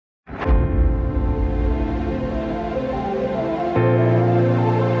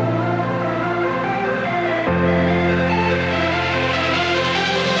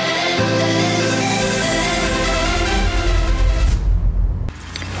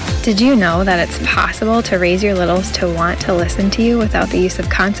Did you know that it's possible to raise your littles to want to listen to you without the use of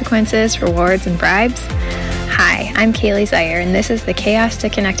consequences, rewards, and bribes? Hi, I'm Kaylee Zaire, and this is the Chaos to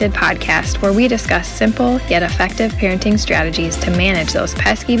Connected podcast, where we discuss simple yet effective parenting strategies to manage those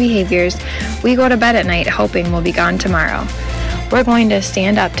pesky behaviors we go to bed at night hoping will be gone tomorrow. We're going to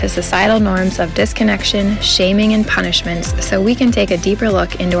stand up to societal norms of disconnection, shaming, and punishments so we can take a deeper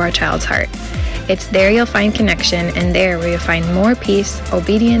look into our child's heart. It's there you'll find connection, and there where you'll find more peace,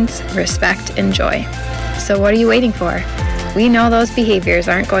 obedience, respect, and joy. So what are you waiting for? We know those behaviors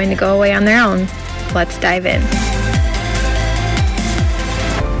aren't going to go away on their own. Let's dive in.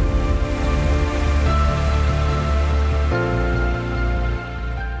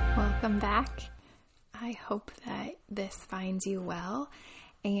 Welcome back. I hope that this finds you well.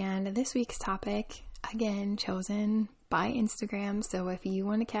 And this week's topic, again, chosen by Instagram. So if you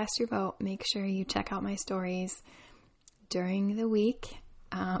want to cast your vote, make sure you check out my stories during the week.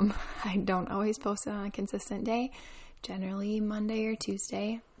 I don't always post it on a consistent day, generally Monday or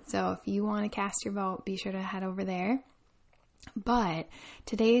Tuesday. So if you want to cast your vote, be sure to head over there. But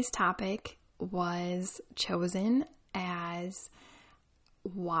today's topic was chosen as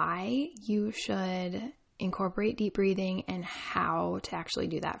why you should incorporate deep breathing and how to actually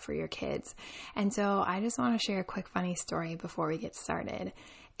do that for your kids. And so I just want to share a quick funny story before we get started.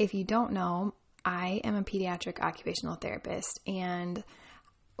 If you don't know, I am a pediatric occupational therapist, and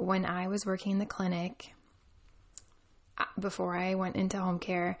when I was working in the clinic, before I went into home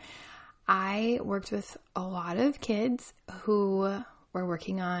care, I worked with a lot of kids who were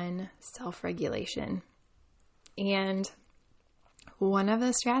working on self-regulation. And one of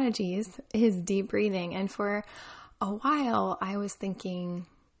the strategies is deep breathing. And for a while, I was thinking,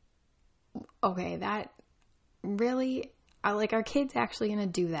 okay, that really, are kids actually going to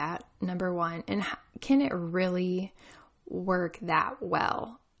do that, number one? And can it really work that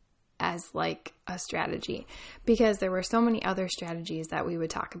well as like a strategy? Because there were so many other strategies that we would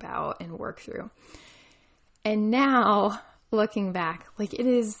talk about and work through. And now, looking back, it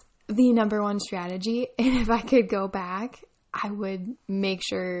is the number one strategy. And if I could go back, I would make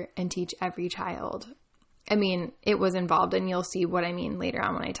sure and teach every child. I mean, it was involved, and you'll see what I mean later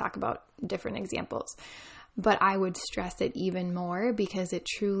on when I talk about different examples. But I would stress it even more because it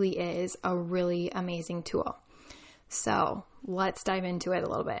truly is a really amazing tool. So let's dive into it a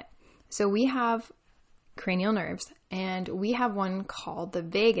little bit. So we have cranial nerves, and we have one called the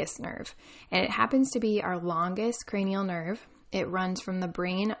vagus nerve, and it happens to be our longest cranial nerve. It runs from the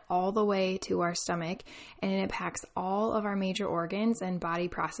brain all the way to our stomach, and it impacts all of our major organs and body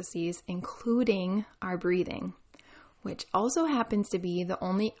processes, including our breathing, which also happens to be the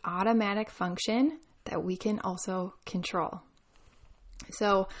only automatic function that we can also control.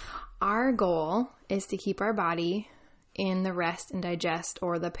 So our goal is to keep our body in the rest and digest,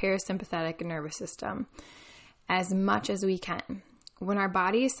 or the parasympathetic nervous system, as much as we can. When our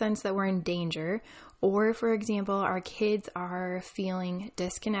bodies sense that we're in danger, or for example, our kids are feeling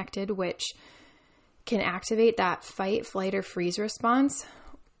disconnected, which can activate that fight, flight, or freeze response,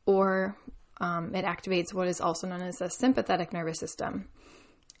 or it activates what is also known as the sympathetic nervous system.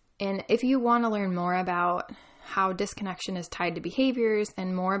 And if you want to learn more about how disconnection is tied to behaviors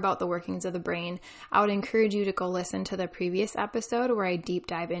and more about the workings of the brain, I would encourage you to go listen to the previous episode where I deep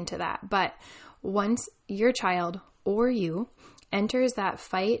dive into that. But once your child or you enters that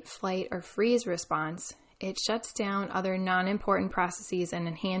fight, flight, or freeze response, it shuts down other non-important processes and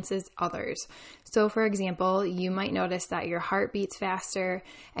enhances others. So for example, you might notice that your heart beats faster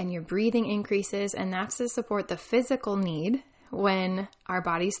and your breathing increases, and that's to support the physical need when our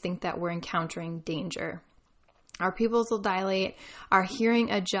bodies think that we're encountering danger. Our pupils will dilate, our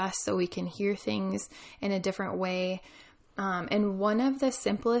hearing adjusts so we can hear things in a different way. And one of the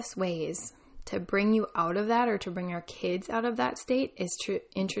simplest ways to bring you out of that, or to bring our kids out of that state, is to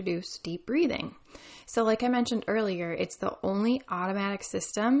introduce deep breathing. So like I mentioned earlier, it's the only automatic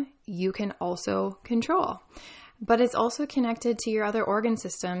system you can also control, but it's also connected to your other organ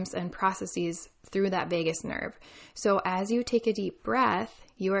systems and processes through that vagus nerve. So as you take a deep breath,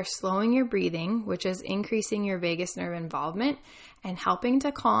 you are slowing your breathing, which is increasing your vagus nerve involvement and helping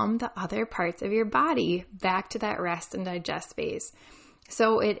to calm the other parts of your body back to that rest and digest phase.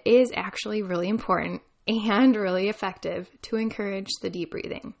 So it is actually really important and really effective to encourage the deep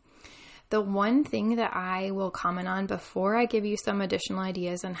breathing. The one thing that I will comment on before I give you some additional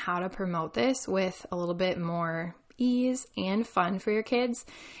ideas on how to promote this with a little bit more ease and fun for your kids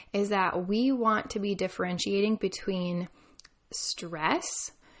is that we want to be differentiating between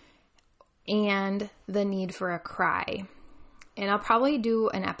stress and the need for a cry. And I'll probably do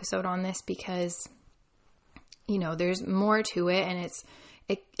an episode on this because, there's more to it, and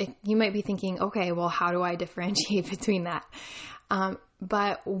you might be thinking, okay, well, how do I differentiate between that?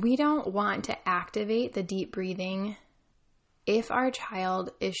 But we don't want to activate the deep breathing if our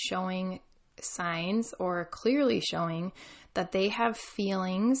child is showing signs or clearly showing that they have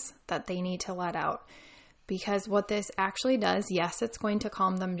feelings that they need to let out. Because what this actually does, yes, it's going to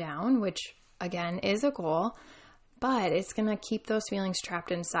calm them down, which again is a goal, but it's going to keep those feelings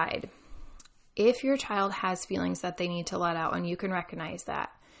trapped inside. If your child has feelings that they need to let out and you can recognize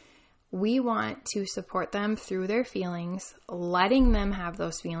that, we want to support them through their feelings, letting them have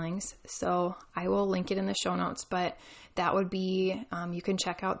those feelings. So I will link it in the show notes, but that would be, you can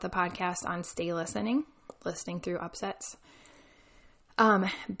check out the podcast on Stay Listening through upsets.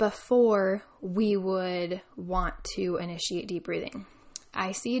 Before we would want to initiate deep breathing.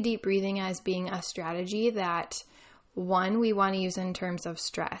 I see deep breathing as being a strategy that, one, we want to use in terms of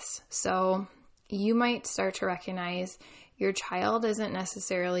stress. So you might start to recognize your child isn't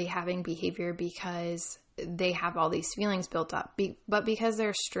necessarily having behavior because they have all these feelings built up, but because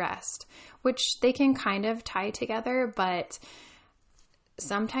they're stressed, which they can kind of tie together. But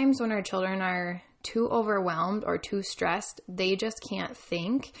sometimes when our children are too overwhelmed or too stressed, they just can't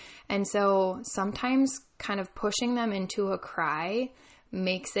think. And so sometimes kind of pushing them into a cry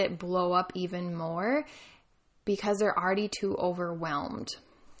makes it blow up even more because they're already too overwhelmed.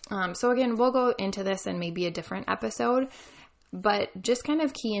 So again, we'll go into this in maybe a different episode, but just kind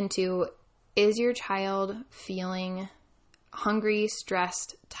of key into, is your child feeling hungry,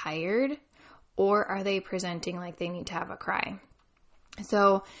 stressed, tired, or are they presenting like they need to have a cry?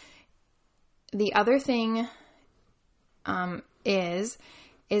 So the other thing is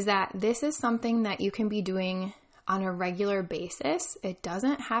that this is something that you can be doing on a regular basis. It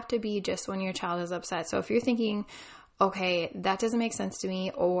doesn't have to be just when your child is upset. So if you're thinking, okay, that doesn't make sense to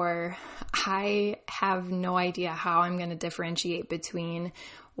me, or I have no idea how I'm going to differentiate between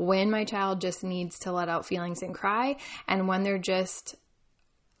when my child just needs to let out feelings and cry and when they're just,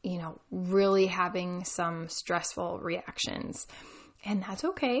 really having some stressful reactions. And that's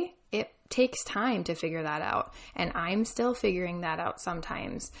okay. It takes time to figure that out. And I'm still figuring that out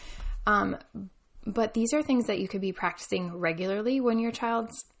sometimes. But these are things that you could be practicing regularly when your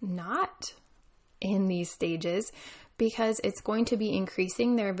child's not in these stages, because it's going to be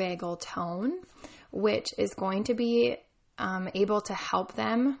increasing their vagal tone, which is going to be able to help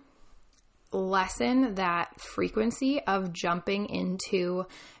them lessen that frequency of jumping into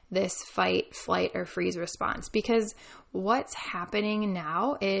this fight, flight, or freeze response. Because what's happening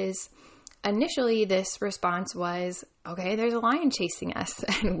now is initially this response was, okay, there's a lion chasing us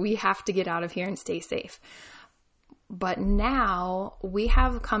and we have to get out of here and stay safe. But now we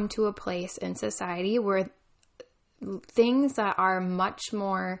have come to a place in society where things that are much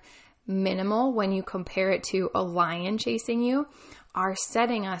more minimal when you compare it to a lion chasing you are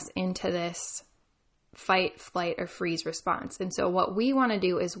setting us into this fight, flight, or freeze response. And so what we want to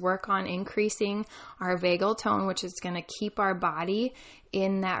do is work on increasing our vagal tone, which is going to keep our body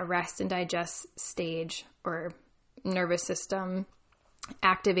in that rest and digest stage or nervous system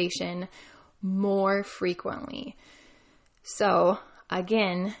activation more frequently. So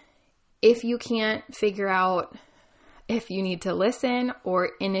again, if you can't figure out if you need to listen or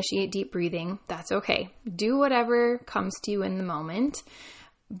initiate deep breathing, that's okay. Do whatever comes to you in the moment.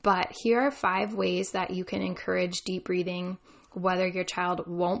 But here are 5 ways that you can encourage deep breathing, whether your child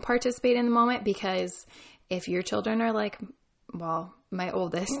won't participate in the moment, because if your children are like, well, my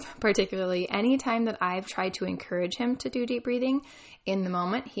oldest particularly, anytime that I've tried to encourage him to do deep breathing in the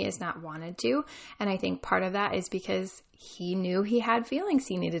moment, he has not wanted to. And I think part of that is because he knew he had feelings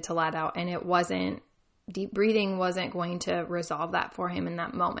he needed to let out, and deep breathing wasn't going to resolve that for him in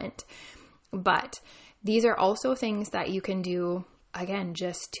that moment. But these are also things that you can do, again,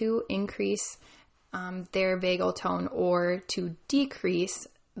 just to increase their vagal tone or to decrease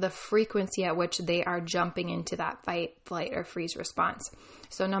the frequency at which they are jumping into that fight, flight, or freeze response.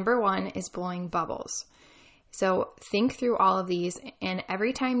 So number 1 is blowing bubbles. So think through all of these, and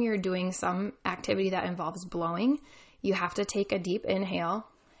every time you're doing some activity that involves blowing, you have to take a deep inhale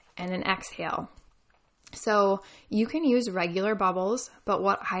and an exhale. So you can use regular bubbles, but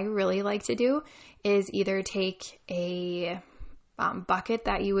what I really like to do is either take a bucket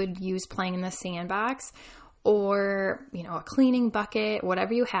that you would use playing in the sandbox, or, a cleaning bucket,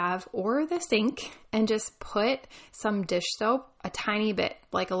 whatever you have, or the sink, and just put some dish soap, a tiny bit,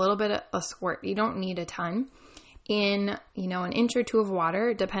 like a little bit of a squirt. You don't need a ton, in, an inch or 2 of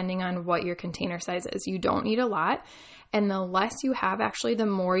water, depending on what your container size is. You don't need a lot. And the less you have, actually, the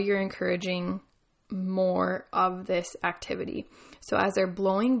more you're encouraging more of this activity. So as they're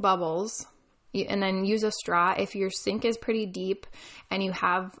blowing bubbles, And then use a straw. If your sink is pretty deep and you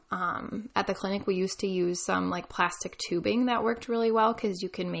have, at the clinic, we used to use some like plastic tubing that worked really well because you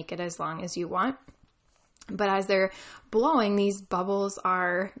can make it as long as you want. But as they're blowing, these bubbles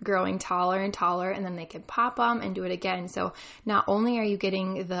are growing taller and taller, and then they can pop them and do it again. So not only are you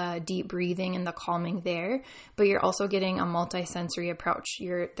getting the deep breathing and the calming there, but you're also getting a multi-sensory approach.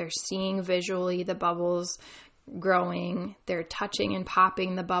 They're seeing visually the bubbles growing, they're touching and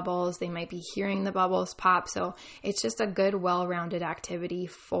popping the bubbles, they might be hearing the bubbles pop. So it's just a good, well-rounded activity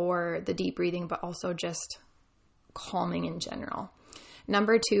for the deep breathing, but also just calming in general.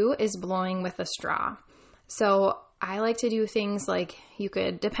 Number 2 is blowing with a straw. So I like to do things like you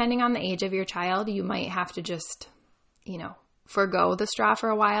could, depending on the age of your child, you might have to just, forgo the straw for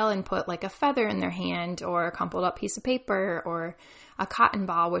a while and put like a feather in their hand or a crumpled up piece of paper or a cotton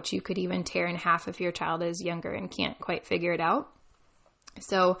ball, which you could even tear in half if your child is younger and can't quite figure it out.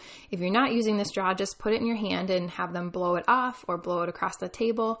 So if you're not using the straw, just put it in your hand and have them blow it off or blow it across the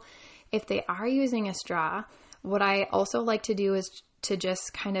table. If they are using a straw, what I also like to do is to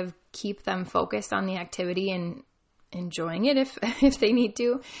just kind of keep them focused on the activity and enjoying it if they need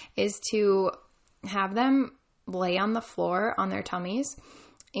to, is to have them lay on the floor on their tummies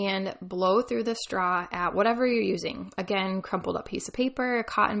and blow through the straw at whatever you're using. Again, crumpled up piece of paper, a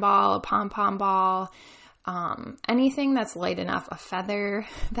cotton ball, a pom-pom ball, anything that's light enough, a feather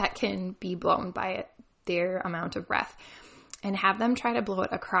that can be blown by their amount of breath, and have them try to blow it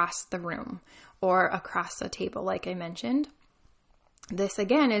across the room or across the table, like I mentioned. This,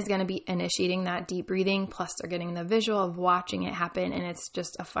 again, is going to be initiating that deep breathing, plus they're getting the visual of watching it happen, and it's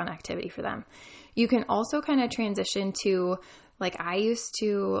just a fun activity for them. You can also kind of transition to, like I used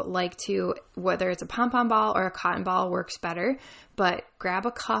to like to, whether it's a pom-pom ball or a cotton ball works better, but grab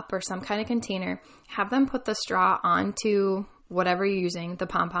a cup or some kind of container, have them put the straw onto whatever you're using, the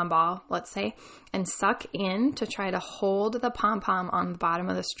pom-pom ball, let's say, and suck in to try to hold the pom-pom on the bottom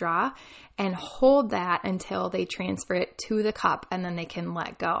of the straw and hold that until they transfer it to the cup, and then they can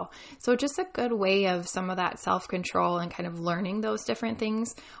let go. So just a good way of some of that self-control and kind of learning those different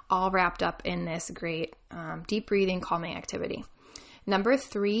things, all wrapped up in this great deep breathing, calming activity. Number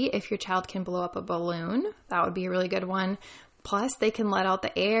 3, if your child can blow up a balloon, that would be a really good one. Plus, they can let out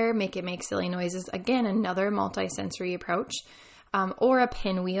the air, make it make silly noises. Again, another multi-sensory approach. Or a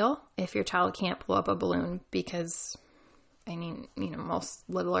pinwheel if your child can't blow up a balloon, because, most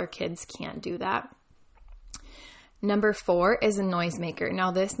littler kids can't do that. Number 4 is a noisemaker. Now,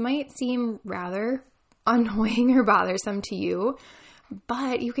 this might seem rather annoying or bothersome to you,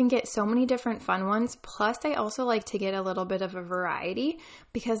 but you can get so many different fun ones. Plus, I also like to get a little bit of a variety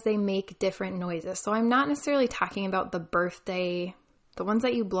because they make different noises. So I'm not necessarily talking about the ones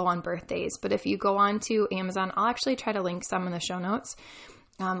that you blow on birthdays, but if you go on to Amazon, I'll actually try to link some in the show notes.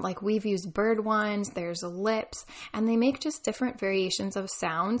 Like we've used bird ones, there's lips, and they make just different variations of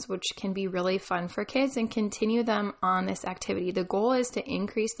sounds, which can be really fun for kids and continue them on this activity. The goal is to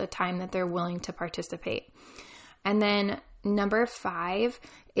increase the time that they're willing to participate. And then number 5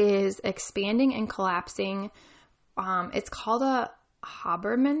 is expanding and collapsing. It's called a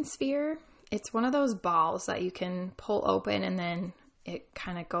Habermas sphere. It's one of those balls that you can pull open and then it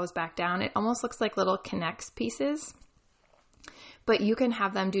kind of goes back down. It almost looks like little K'NEX pieces. But you can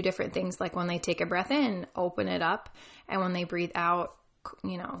have them do different things, like when they take a breath in, open it up, and when they breathe out,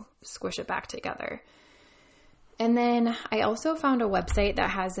 squish it back together. And then I also found a website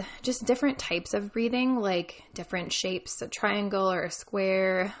that has just different types of breathing, like different shapes, a triangle or a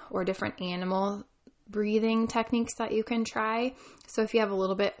square, or different animal breathing techniques that you can try. So if you have a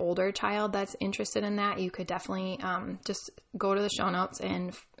little bit older child that's interested in that, you could definitely just go to the show notes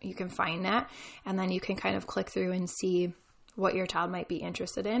and you can find that. And then you can kind of click through and see what your child might be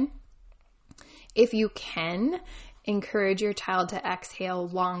interested in. If you can, encourage your child to exhale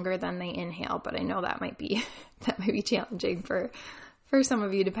longer than they inhale, but I know that might be challenging for some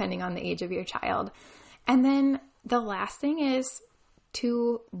of you depending on the age of your child. And then the last thing is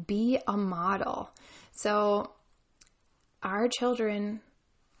to be a model. So our children,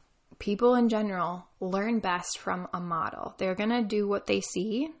 people in general, learn best from a model. They're going to do what they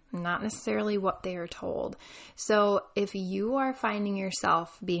see, not necessarily what they are told. So if you are finding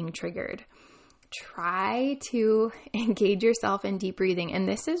yourself being triggered, try to engage yourself in deep breathing. And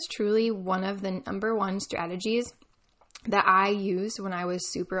this is truly one of the number 1 strategies that I used when I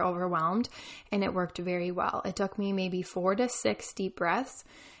was super overwhelmed, and it worked very well. It took me maybe 4 to 6 deep breaths.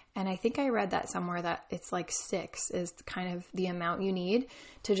 And I think I read that somewhere that it's like 6 is kind of the amount you need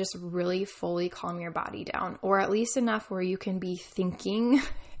to just really fully calm your body down, or at least enough where you can be thinking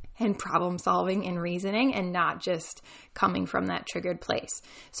and problem solving and reasoning, and not just coming from that triggered place.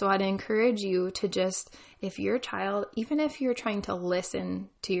 So I'd encourage you to just, if your child, even if you're trying to listen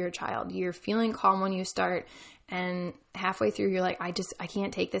to your child, you're feeling calm when you start, and halfway through you're like, I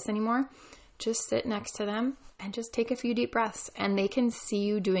can't take this anymore. Just sit next to them and just take a few deep breaths, and they can see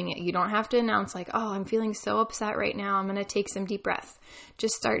you doing it. You don't have to announce like, oh, I'm feeling so upset right now, I'm going to take some deep breaths.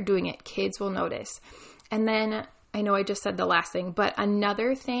 Just start doing it. Kids will notice. And then I know I just said the last thing, but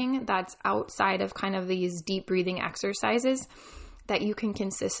another thing that's outside of kind of these deep breathing exercises that you can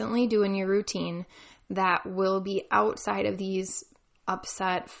consistently do in your routine that will be outside of these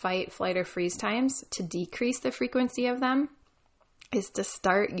upset, fight, flight, or freeze times to decrease the frequency of them is to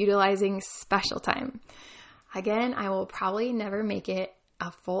start utilizing special time. Again, I will probably never make it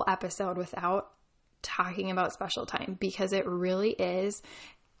a full episode without talking about special time, because it really is,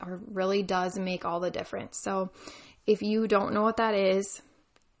 or really does make all the difference. So if you don't know what that is,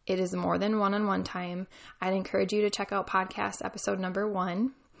 it is more than one-on-one time. I'd encourage you to check out podcast episode number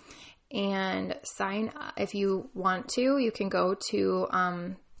 1 and sign up. If you want to, you can go to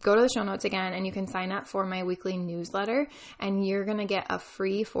the show notes again, and you can sign up for my weekly newsletter, and you're going to get a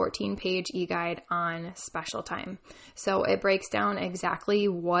free 14-page e-guide on special time. So it breaks down exactly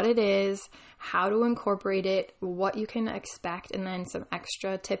what it is, how to incorporate it, what you can expect, and then some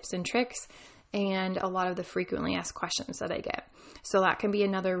extra tips and tricks, and a lot of the frequently asked questions that I get. So that can be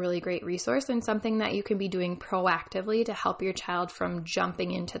another really great resource, and something that you can be doing proactively to help your child from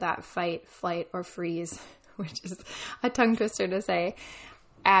jumping into that fight, flight, or freeze, which is a tongue twister to say,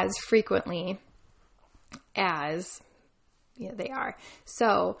 as frequently as they are.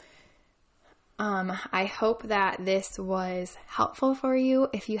 So I hope that this was helpful for you.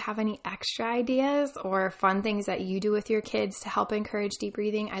 If you have any extra ideas or fun things that you do with your kids to help encourage deep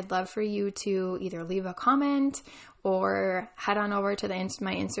breathing, I'd love for you to either leave a comment or head on over to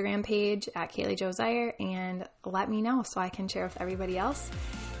my Instagram page at Kaylee Jo Zier and let me know so I can share with everybody else.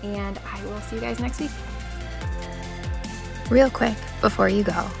 And I will see you guys next week. Real quick, before you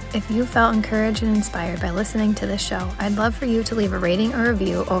go, if you felt encouraged and inspired by listening to this show, I'd love for you to leave a rating or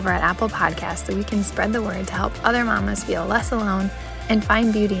review over at Apple Podcasts so we can spread the word to help other mamas feel less alone and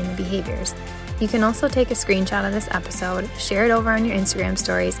find beauty in the behaviors. You can also take a screenshot of this episode, share it over on your Instagram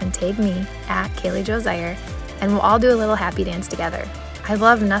stories, and tag me at Kaylee Jo Zier, and we'll all do a little happy dance together. I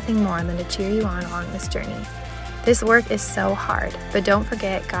love nothing more than to cheer you on along this journey. This work is so hard, but don't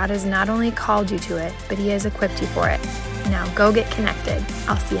forget, God has not only called you to it, but He has equipped you for it. Now go get connected.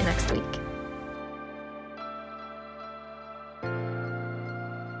 I'll see you next week.